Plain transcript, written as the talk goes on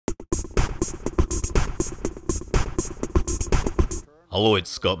Hello, it's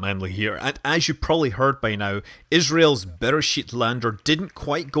Scott Manley here, and as you probably heard by now, Israel's Bereshit lander didn't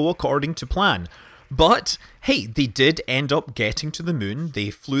quite go according to plan. But, hey, they did end up getting to the moon. They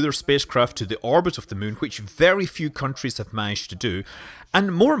flew their spacecraft to the orbit of the moon, which very few countries have managed to do.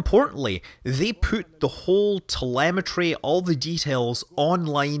 And more importantly, they put the whole telemetry, all the details,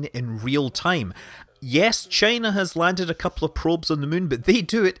 online in real time. Yes, China has landed a couple of probes on the moon, but they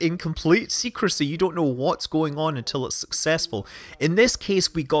do it in complete secrecy. You don't know what's going on until it's successful. In this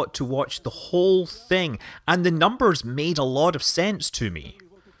case, we got to watch the whole thing, and the numbers made a lot of sense to me.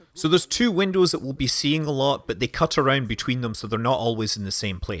 So there's two windows that we'll be seeing a lot, but they cut around between them so they're not always in the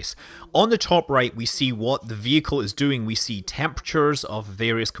same place. On the top right, we see what the vehicle is doing. We see temperatures of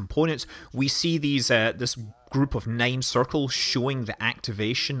various components. We see this group of 9 circles showing the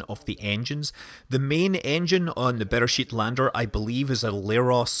activation of the engines. The main engine on the Bereshit lander, I believe, is a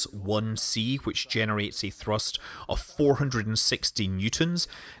Leros 1C, which generates a thrust of 460 newtons.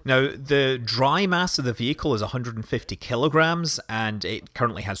 Now, the dry mass of the vehicle is 150 kilograms, and it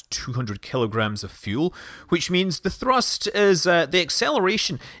currently has 200 kilograms of fuel, which means the thrust is, the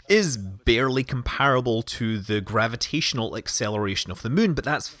acceleration is barely comparable to the gravitational acceleration of the moon, but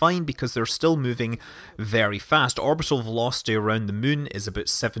that's fine because they're still moving very fast. Orbital velocity around the moon is about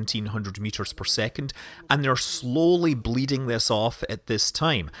 1700 meters per second, and they're slowly bleeding this off at this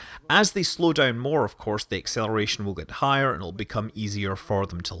time. As they slow down more, of course, the acceleration will get higher and it'll become easier for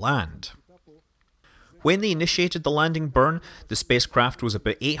them to land. When they initiated the landing burn, the spacecraft was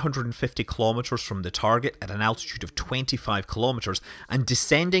about 850 kilometers from the target at an altitude of 25 kilometers and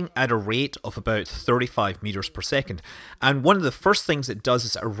descending at a rate of about 35 meters per second. And one of the first things it does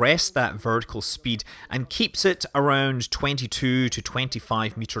is arrest that vertical speed and keeps it around 22 to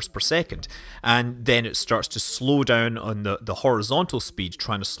 25 meters per second. And then it starts to slow down on the horizontal speed,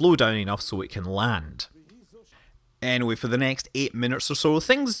 trying to slow down enough so it can land. Anyway, for the next 8 minutes or so,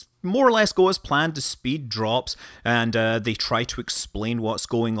 things more or less go as planned. The speed drops, and they try to explain what's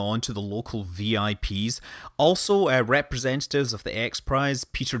going on to the local VIPs. Also, representatives of the X Prize,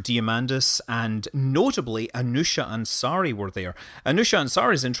 Peter Diamandis, and notably Anousheh Ansari were there. Anousheh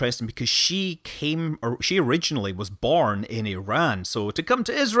Ansari is interesting because she originally was born in Iran, so to come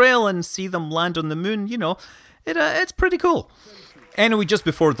to Israel and see them land on the moon, you know, it's pretty cool. Anyway, just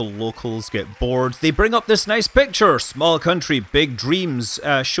before the locals get bored, they bring up this nice picture, small country, big dreams,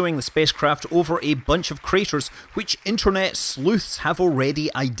 showing the spacecraft over a bunch of craters which internet sleuths have already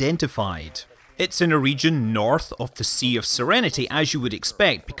identified. It's in a region north of the Sea of Serenity, as you would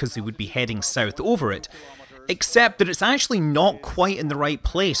expect, because they would be heading south over it. Except that it's actually not quite in the right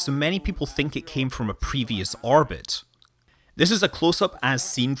place, so many people think it came from a previous orbit. This is a close-up as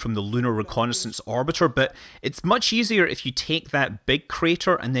seen from the Lunar Reconnaissance Orbiter, but it's much easier if you take that big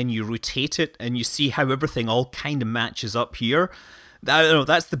crater and then you rotate it and you see how everything all kind of matches up here. I don't know,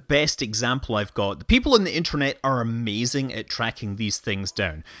 that's the best example I've got. The people on the internet are amazing at tracking these things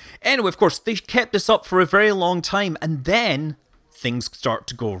down. Anyway, of course, they kept this up for a very long time, and then things start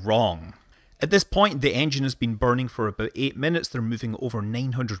to go wrong. At this point, the engine has been burning for about 8 minutes, they're moving over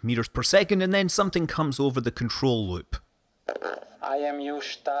 900 meters per second, and then something comes over the control loop.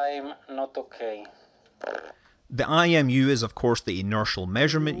 IMU-2 not okay. The IMU is of course the inertial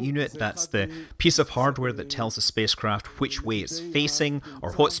measurement unit. That's the piece of hardware that tells the spacecraft which way it's facing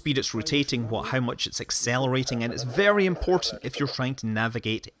or what speed it's rotating, how much it's accelerating, and it's very important if you're trying to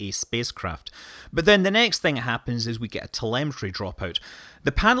navigate a spacecraft. But then the next thing that happens is we get a telemetry dropout.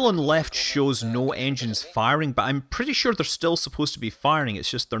 The panel on the left shows no engines firing, but I'm pretty sure they're still supposed to be firing,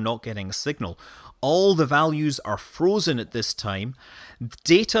 it's just they're not getting a signal. All the values are frozen at this time.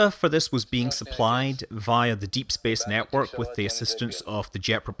 Data for this was being supplied via the Deep Space Network with the assistance of the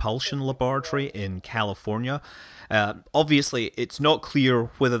Jet Propulsion Laboratory in California. Obviously, it's not clear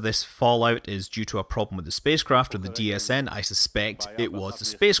whether this fallout is due to a problem with the spacecraft or the DSN. I suspect it was the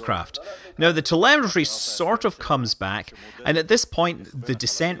spacecraft. Now, the telemetry sort of comes back, and at this point, the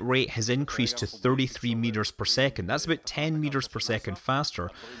descent rate has increased to 33 meters per second. That's about 10 meters per second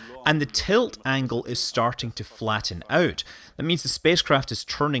faster. And the tilt angle is starting to flatten out. That means the spacecraft is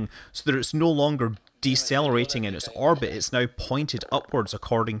turning so that it's no longer decelerating in its orbit, it's now pointed upwards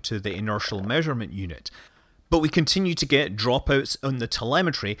according to the inertial measurement unit. But we continue to get dropouts on the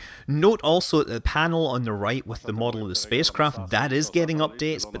telemetry. Note also that the panel on the right with the model of the spacecraft, that is getting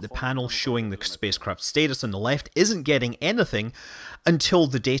updates, but the panel showing the spacecraft status on the left isn't getting anything until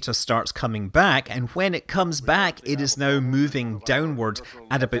the data starts coming back, and when it comes back it is now moving downward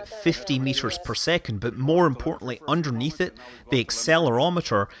at about 50 meters per second, but more importantly underneath it, the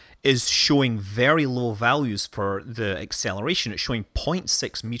accelerometer is showing very low values for the acceleration. It's showing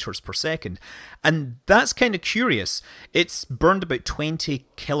 0.6 meters per second. And that's kind of curious. It's burned about 20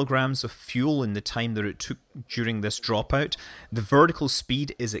 kilograms of fuel in the time that it took during this dropout. The vertical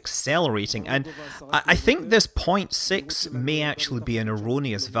speed is accelerating. And I think this 0.6 may actually be an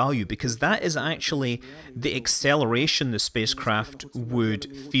erroneous value, because that is actually the acceleration the spacecraft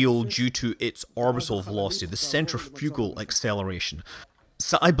would feel due to its orbital velocity, the centrifugal acceleration.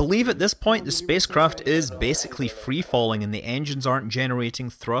 So I believe at this point the spacecraft is basically free-falling and the engines aren't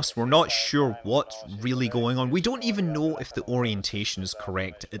generating thrust. We're not sure what's really going on. We don't even know if the orientation is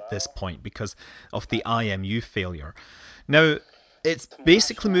correct at this point because of the IMU failure. Now, it's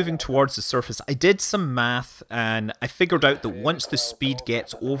basically moving towards the surface. I did some math and I figured out that once the speed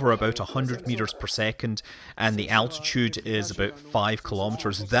gets over about 100 meters per second and the altitude is about 5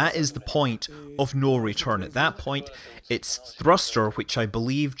 kilometers, that is the point of no return. At that point, its thruster, which I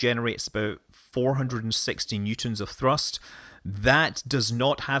believe generates about 460 newtons of thrust, that does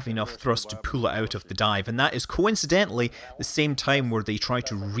not have enough thrust to pull it out of the dive. And that is coincidentally the same time where they try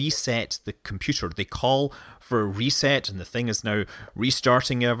to reset the computer. They call for a reset and the thing is now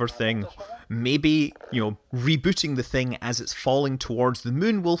restarting everything. Maybe, rebooting the thing as it's falling towards the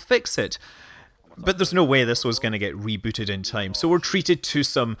moon will fix it. But there's no way this was going to get rebooted in time. So we're treated to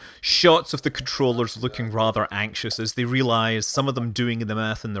some shots of the controllers looking rather anxious as they realise, some of them doing the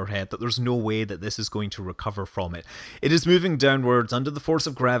math in their head, that there's no way that this is going to recover from it. It is moving downwards under the force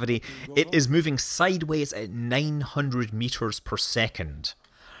of gravity. It is moving sideways at 900 meters per second.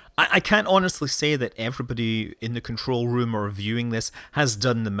 I can't honestly say that everybody in the control room or viewing this has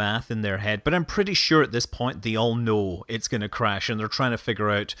done the math in their head, but I'm pretty sure at this point they all know it's going to crash and they're trying to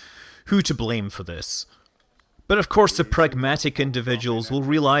figure out who to blame for this. But of course the pragmatic individuals will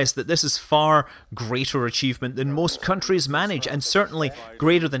realise that this is far greater achievement than most countries manage, and certainly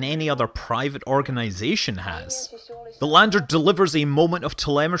greater than any other private organisation has. The lander delivers a moment of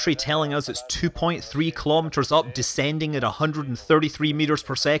telemetry telling us it's 2.3 kilometres up, descending at 133 metres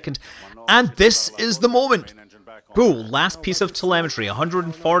per second, and this is the moment. Oh, last piece of telemetry,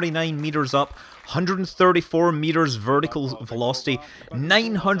 149 metres up, 134 meters vertical velocity,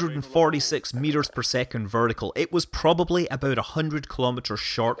 946 meters per second vertical. It was probably about 100 kilometers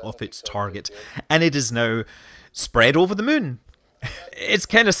short of its target, and it is now spread over the moon. It's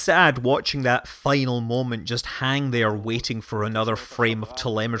kind of sad watching that final moment just hang there waiting for another frame of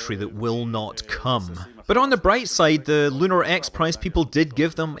telemetry that will not come. But on the bright side, the Lunar X Prize people did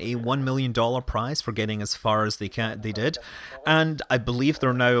give them a $1 million prize for getting as far as they did, and I believe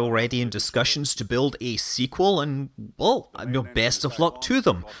they're now already in discussions to build a sequel, and well, best of luck to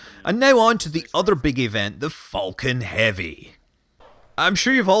them. And now on to the other big event, the Falcon Heavy. I'm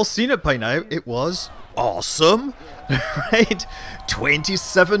sure you've all seen it by now. It was awesome, right?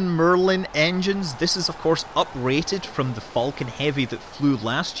 27 Merlin engines. This is of course uprated from the Falcon Heavy that flew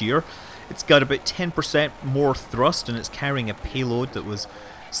last year. It's got about 10% more thrust and it's carrying a payload that was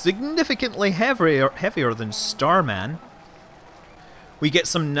significantly heavier than Starman. We get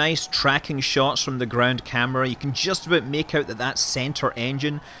some nice tracking shots from the ground camera. You can just about make out that that center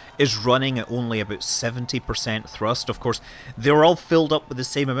engine is running at only about 70% thrust. Of course, they're all filled up with the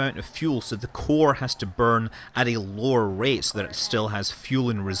same amount of fuel, so the core has to burn at a lower rate so that it still has fuel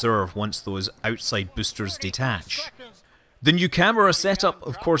in reserve once those outside boosters detach. The new camera setup,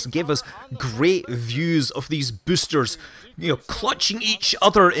 of course, gave us great views of these boosters, clutching each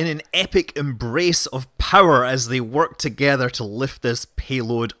other in an epic embrace of power as they work together to lift this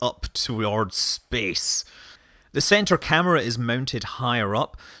payload up towards space. The center camera is mounted higher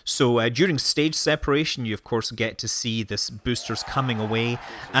up, so during stage separation you of course get to see this boosters coming away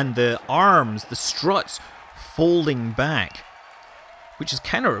and the arms, the struts, folding back, which is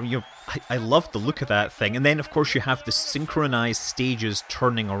kind of, I love the look of that thing. And then of course you have the synchronized stages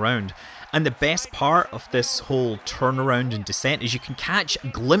turning around. And the best part of this whole turnaround and descent is you can catch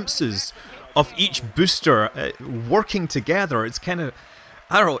glimpses of each booster working together. It's kind of,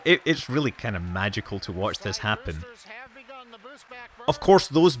 I don't know, it's really kind of magical to watch this happen. Of course,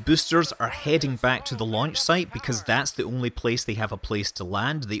 those boosters are heading back to the launch site because that's the only place they have a place to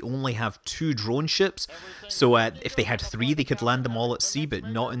land. They only have 2 drone ships, so if they had 3 they could land them all at sea, but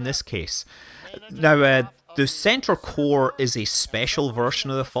not in this case. Now, the center core is a special version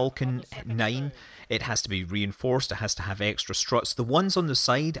of the Falcon 9. It has to be reinforced, it has to have extra struts. The ones on the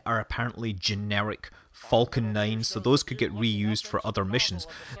side are apparently generic Falcon 9, so those could get reused for other missions.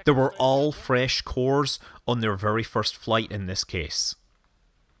 They were all fresh cores on their very first flight in this case.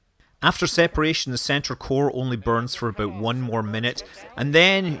 After separation, the center core only burns for about 1 more minute, and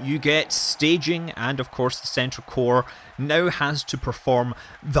then you get staging, and of course the center core now has to perform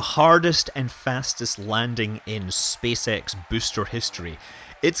the hardest and fastest landing in SpaceX booster history.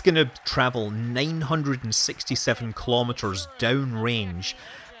 It's going to travel 967 kilometers downrange,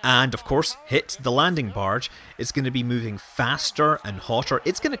 and of course hit the landing barge. It's going to be moving faster and hotter.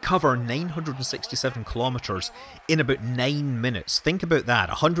 It's going to cover 967 kilometers in about 9 minutes. Think about that,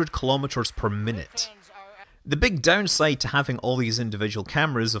 100 kilometers per minute. The big downside to having all these individual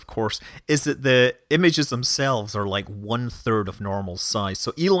cameras, of course, is that the images themselves are like 1/3 of normal size.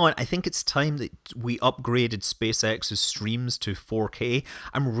 So Elon, I think it's time that we upgraded SpaceX's streams to 4K.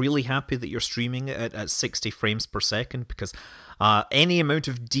 I'm really happy that you're streaming it at 60 frames per second, because any amount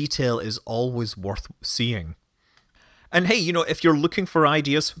of detail is always worth seeing. And hey, you know, if you're looking for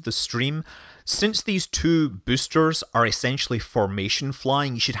ideas for the stream, since these two boosters are essentially formation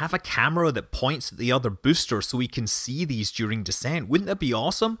flying, you should have a camera that points at the other booster so we can see these during descent. Wouldn't that be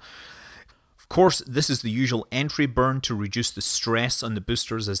awesome? Of course, this is the usual entry burn to reduce the stress on the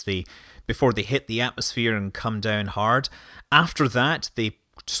boosters before they hit the atmosphere and come down hard. After that, they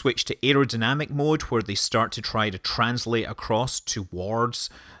switch to aerodynamic mode, where they start to try to translate across towards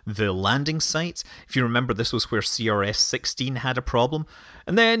the landing site. If you remember, this was where CRS-16 had a problem.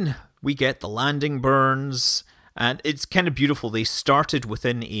 And then we get the landing burns, and it's kind of beautiful. They started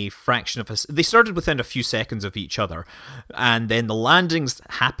within a few seconds of each other, and then the landings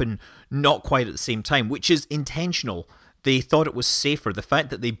happen not quite at the same time, which is intentional. They thought it was safer. The fact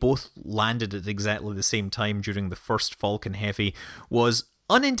that they both landed at exactly the same time during the first Falcon Heavy was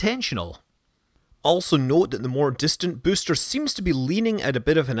unintentional. Also note that the more distant booster seems to be leaning at a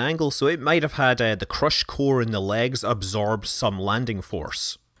bit of an angle, so it might have had the crush core in the legs absorb some landing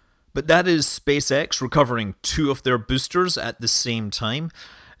force. But that is SpaceX recovering 2 of their boosters at the same time.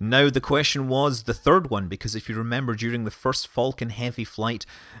 Now the question was the third one, because if you remember, during the first Falcon Heavy flight,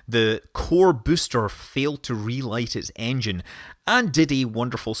 the core booster failed to relight its engine and did a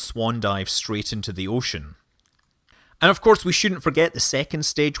wonderful swan dive straight into the ocean. And of course, we shouldn't forget the second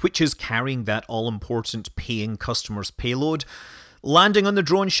stage, which is carrying that all-important paying customers payload. Landing on the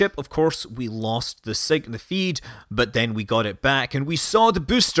drone ship, of course, we lost the feed, but then we got it back, and we saw the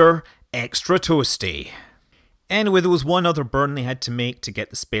booster extra toasty. Anyway, there was one other burn they had to make to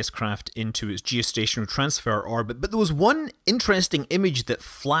get the spacecraft into its geostationary transfer orbit, but there was one interesting image that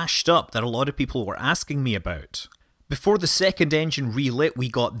flashed up that a lot of people were asking me about. Before the second engine relit, we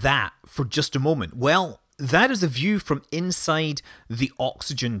got that for just a moment. Well, that is a view from inside the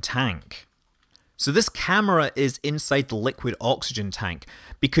oxygen tank. So this camera is inside the liquid oxygen tank,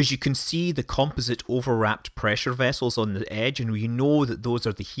 because you can see the composite overwrapped pressure vessels on the edge, and we know that those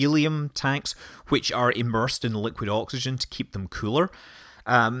are the helium tanks, which are immersed in liquid oxygen to keep them cooler.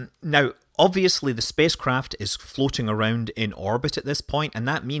 Now, obviously the spacecraft is floating around in orbit at this point, and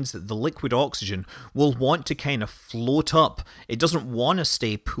that means that the liquid oxygen will want to kind of float up. It doesn't want to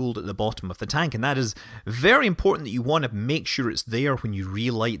stay pooled at the bottom of the tank, and that is very important, that you want to make sure it's there when you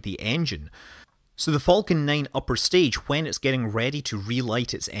relight the engine. So the Falcon 9 upper stage, when it's getting ready to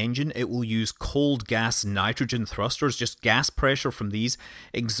relight its engine, it will use cold gas nitrogen thrusters, just gas pressure from these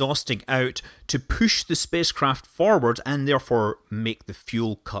exhausting out to push the spacecraft forward, and therefore make the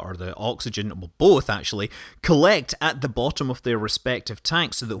fuel or the oxygen, well, both actually, collect at the bottom of their respective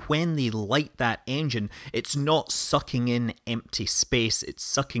tanks, so that when they light that engine, it's not sucking in empty space, it's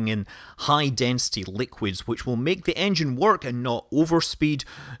sucking in high density liquids, which will make the engine work and not overspeed,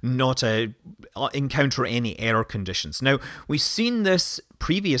 not encounter any error conditions. Now, we've seen this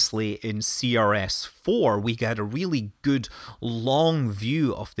previously in CRS-4. We got a really good long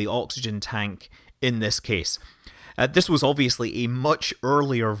view of the oxygen tank in this case. This was obviously a much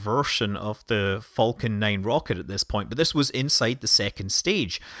earlier version of the Falcon 9 rocket at this point, but this was inside the second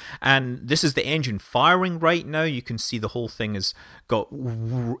stage. And this is the engine firing right now. You can see the whole thing has got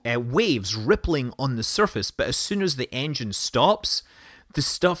waves rippling on the surface, but as soon as the engine stops, the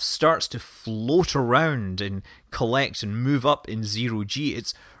stuff starts to float around and collect and move up in 0G.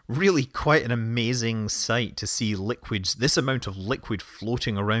 It's really quite an amazing sight to see liquids, this amount of liquid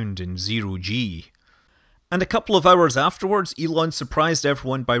floating around in 0G. And a couple of hours afterwards, Elon surprised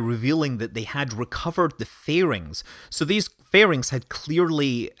everyone by revealing that they had recovered the fairings. So these fairings had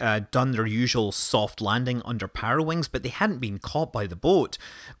clearly done their usual soft landing under power wings, but they hadn't been caught by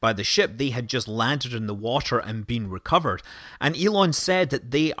the ship. They had just landed in the water and been recovered. And Elon said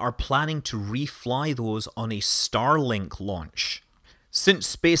that they are planning to refly those on a Starlink launch.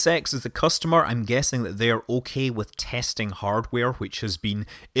 Since SpaceX is the customer, I'm guessing that they're okay with testing hardware which has been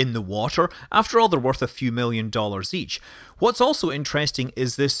in the water. After all, they're worth a few $1,000,000 each. What's also interesting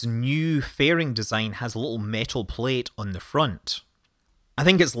is this new fairing design has a little metal plate on the front. I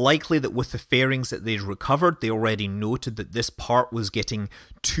think it's likely that with the fairings that they'd recovered, they already noted that this part was getting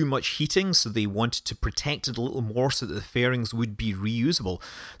too much heating, so they wanted to protect it a little more so that the fairings would be reusable.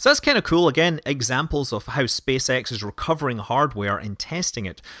 So that's kind of cool. Again, examples of how SpaceX is recovering hardware and testing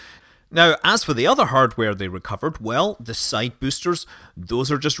it. Now, as for the other hardware they recovered, well, the side boosters, those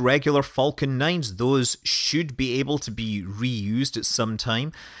are just regular Falcon 9s. Those should be able to be reused at some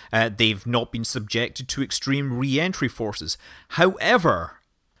time. They've not been subjected to extreme re-entry forces. However,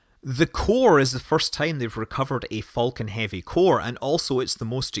 the core is the first time they've recovered a Falcon Heavy core, and also it's the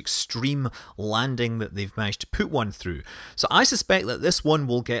most extreme landing that they've managed to put one through. So I suspect that this one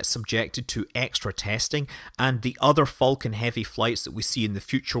will get subjected to extra testing, and the other Falcon Heavy flights that we see in the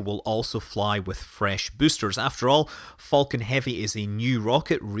future will also fly with fresh boosters. After all, Falcon Heavy is a new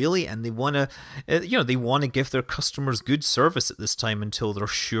rocket, really, and they want to, give their customers good service at this time until they're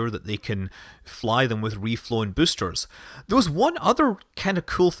sure that they can fly them with reflown boosters. There was one other kind of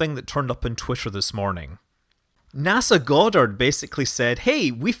cool thing that turned up on Twitter this morning. NASA Goddard basically said, hey,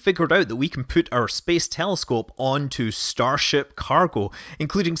 we figured out that we can put our space telescope onto Starship cargo,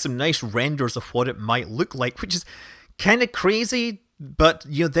 including some nice renders of what it might look like, which is kind of crazy. But,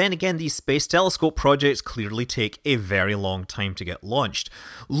 then again, these space telescope projects clearly take a very long time to get launched.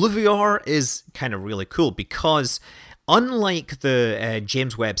 LUVIOR is kind of really cool because unlike the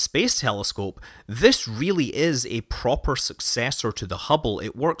James Webb Space Telescope, this really is a proper successor to the Hubble.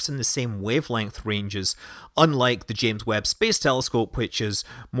 It works in the same wavelength ranges, unlike the James Webb Space Telescope, which is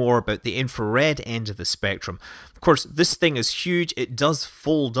more about the infrared end of the spectrum. Of course, this thing is huge. It does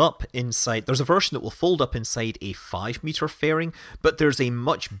fold up inside. There's a version that will fold up inside a 5-meter fairing, but there's a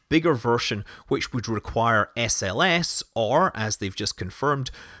much bigger version which would require SLS, or, as they've just confirmed,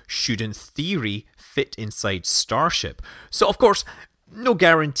 should in theory fit inside Starship. So, of course, no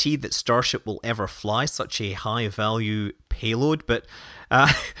guarantee that Starship will ever fly such a high-value payload, but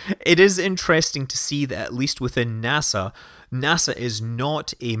it is interesting to see that at least within NASA, NASA is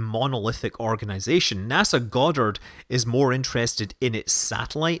not a monolithic organization. NASA Goddard is more interested in its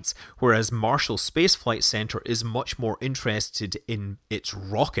satellites, whereas Marshall Space Flight Center is much more interested in its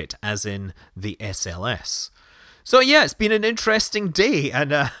rocket, as in the SLS. So yeah, it's been an interesting day,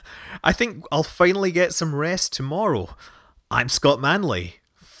 and I think I'll finally get some rest tomorrow. I'm Scott Manley.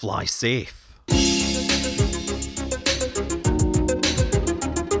 Fly safe.